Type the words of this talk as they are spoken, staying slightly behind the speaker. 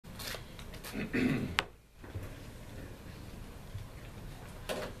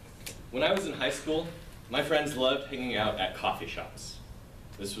When I was in high school, my friends loved hanging out at coffee shops.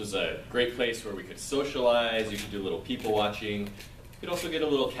 This was a great place where we could socialize, you could do a little people watching, you could also get a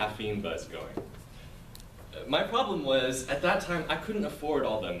little caffeine buzz going. My problem was, at that time, I couldn't afford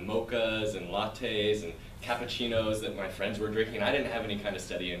all the mochas and lattes and cappuccinos that my friends were drinking. I didn't have any kind of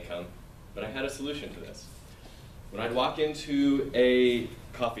steady income, but I had a solution to this. When I'd walk into a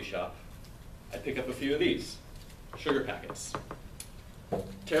coffee shop, I'd pick up a few of these, sugar packets.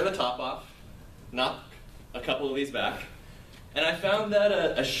 Tear the top off, knock a couple of these back, and I found that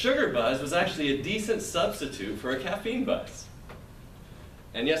a sugar buzz was actually a decent substitute for a caffeine buzz.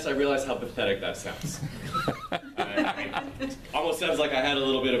 And yes, I realize how pathetic that sounds. It almost sounds like I had a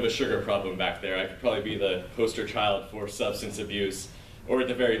little bit of a sugar problem back there. I could probably be the poster child for substance abuse, or at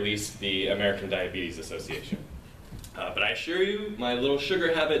the very least, the American Diabetes Association. But I assure you, my little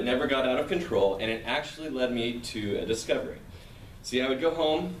sugar habit never got out of control, and it actually led me to a discovery. See, I would go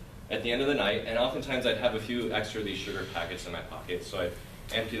home at the end of the night, and oftentimes I'd have a few extra of these sugar packets in my pocket, so I'd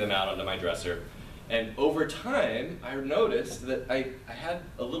empty them out onto my dresser. And over time, I noticed that I had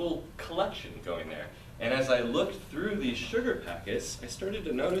a little collection going there. And as I looked through these sugar packets, I started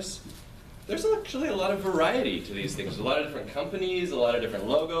to notice there's actually a lot of variety to these things. A lot of different companies, a lot of different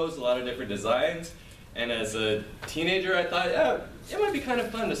logos, a lot of different designs. And as a teenager, I thought, yeah, it might be kind of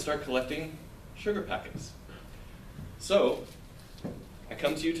fun to start collecting sugar packets. So, I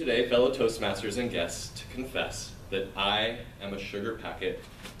come to you today, fellow Toastmasters and guests, to confess that I am a sugar packet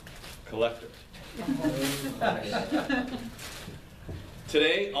collector.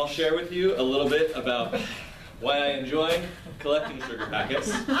 Today, I'll share with you a little bit about why I enjoy collecting sugar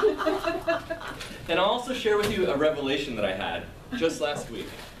packets. And I'll also share with you a revelation that I had just last week.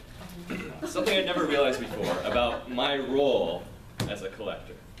 Something I'd never realized before about my role as a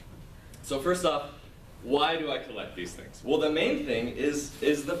collector. So first off, why do I collect these things? Well, the main thing is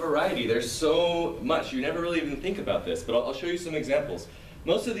the variety. There's so much. You never really even think about this, but I'll show you some examples.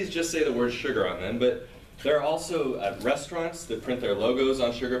 Most of these just say the word sugar on them, but there are also restaurants that print their logos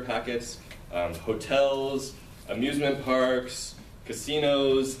on sugar packets, hotels, amusement parks,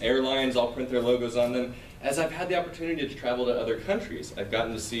 casinos, airlines all print their logos on them. As I've had the opportunity to travel to other countries, I've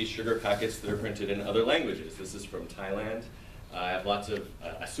gotten to see sugar packets that are printed in other languages. This is from Thailand. I have lots of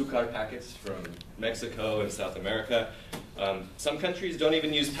azúcar packets from Mexico and South America. Some countries don't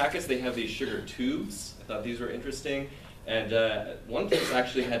even use packets, they have these sugar tubes. I thought these were interesting. And one place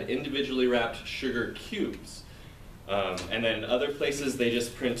actually had individually wrapped sugar cubes. And then other places, they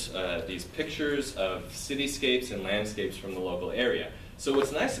just print these pictures of cityscapes and landscapes from the local area. So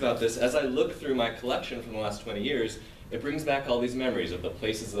what's nice about this, as I look through my collection from the last 20 years, it brings back all these memories of the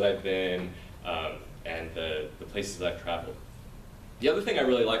places that I've been and the places that I've traveled. The other thing I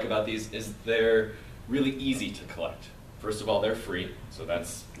really like about these is they're really easy to collect. First of all, they're free, so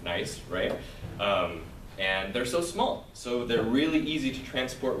that's nice, right? And they're so small, so they're really easy to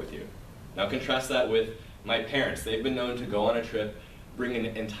transport with you. Now contrast that with my parents. They've been known to go on a trip, bring an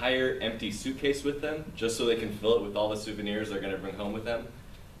entire empty suitcase with them, just so they can fill it with all the souvenirs they're going to bring home with them.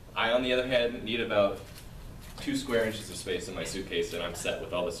 I, on the other hand, need about 2 square inches of space in my suitcase, and I'm set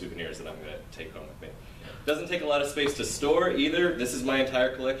with all the souvenirs that I'm going to take home with me. Doesn't take a lot of space to store either. This is my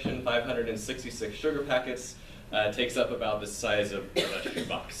entire collection, 566 sugar packets. Takes up about the size of a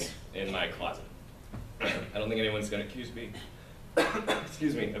shoebox in my closet. I don't think anyone's going to accuse me,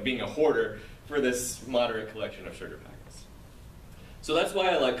 excuse me, of being a hoarder for this moderate collection of sugar packets. So that's why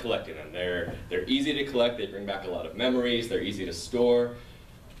I like collecting them. They're easy to collect, they bring back a lot of memories, they're easy to store.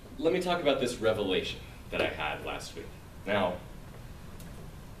 Let me talk about this revelation that I had last week. Now,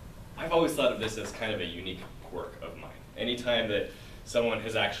 I've always thought of this as kind of a unique quirk of mine. Anytime that someone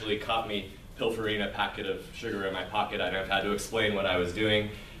has actually caught me pilfering a packet of sugar in my pocket and I've had to explain what I was doing,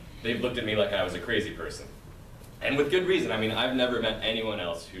 they've looked at me like I was a crazy person. And with good reason. I mean, I've never met anyone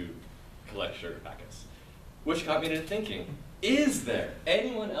else who collects sugar packets. Which got me to thinking, is there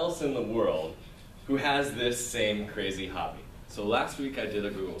anyone else in the world who has this same crazy hobby? So last week I did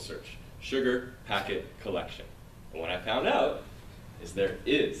a Google search, sugar packet collection. And what I found out is there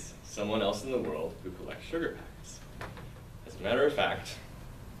is someone else in the world who collects sugar packets. As a matter of fact,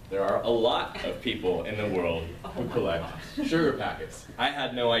 there are a lot of people in the world who collect sugar packets. I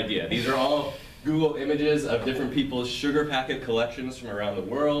had no idea. These are all Google images of different people's sugar packet collections from around the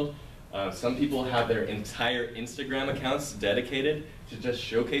world. Some people have their entire Instagram accounts dedicated to just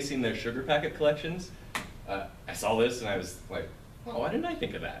showcasing their sugar packet collections. I saw this and I was like, oh, why didn't I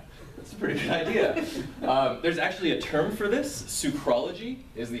think of that? That's a pretty good idea. There's actually a term for this. Sucrology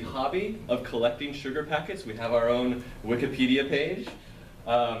is the hobby of collecting sugar packets. We have our own Wikipedia page.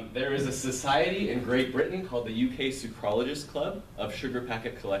 There is a society in Great Britain called the UK Sucrologist Club of Sugar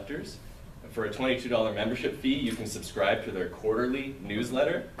Packet Collectors. For a $22 membership fee, you can subscribe to their quarterly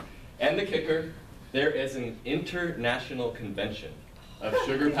newsletter. And the kicker, there is an international convention of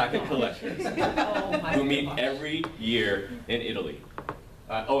sugar packet collectors who meet every year in Italy.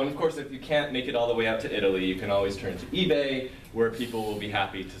 Oh, and of course, if you can't make it all the way out to Italy, you can always turn to eBay, where people will be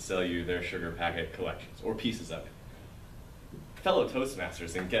happy to sell you their sugar packet collections, or pieces of it. Fellow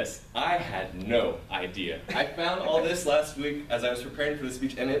Toastmasters and guests, I had no idea. I found all this last week as I was preparing for the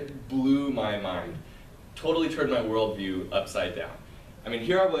speech, and it blew my mind. Totally turned my worldview upside down. I mean,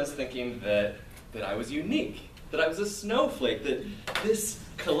 here I was thinking that I was unique, that I was a snowflake, that this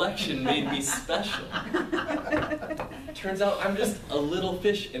collection made me special. Turns out I'm just a little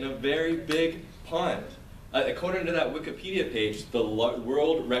fish in a very big pond. According to that Wikipedia page, the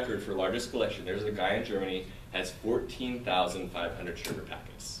world record for largest collection, there's a guy in Germany, has 14,500 sugar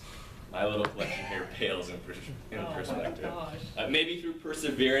packets. My little collection here pales in perspective. Maybe through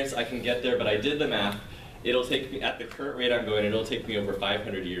perseverance I can get there, but I did the math. It'll take me, at the current rate I'm going, it'll take me over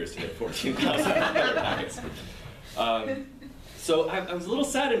 500 years to get 14,500 packets. So I was a little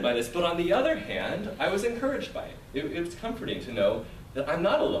saddened by this, but on the other hand, I was encouraged by it. It was comforting to know that I'm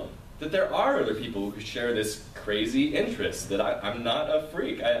not alone, that there are other people who share this crazy interest, that I'm not a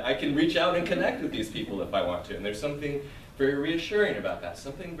freak. I can reach out and connect with these people if I want to, and there's something very reassuring about that,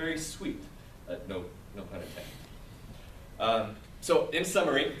 something very sweet. No pun intended. So in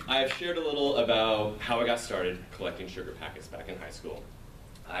summary, I have shared a little about how I got started collecting sugar packets back in high school.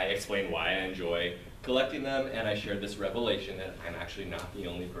 I explained why I enjoy collecting them, and I shared this revelation that I'm actually not the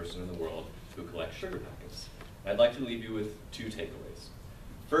only person in the world who collects sugar packets. I'd like to leave you with two takeaways.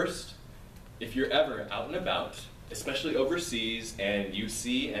 First, if you're ever out and about, especially overseas, and you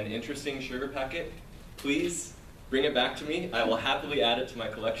see an interesting sugar packet, please bring it back to me. I will happily add it to my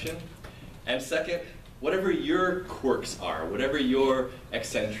collection. And second, whatever your quirks are, whatever your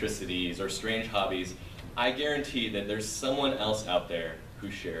eccentricities or strange hobbies, I guarantee that there's someone else out there who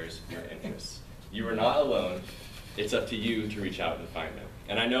shares your interests. You are not alone. It's up to you to reach out and find them.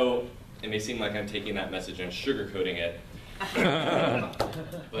 And I know it may seem like I'm taking that message and sugarcoating it,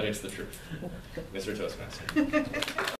 but it's the truth. Mr. Toastmaster.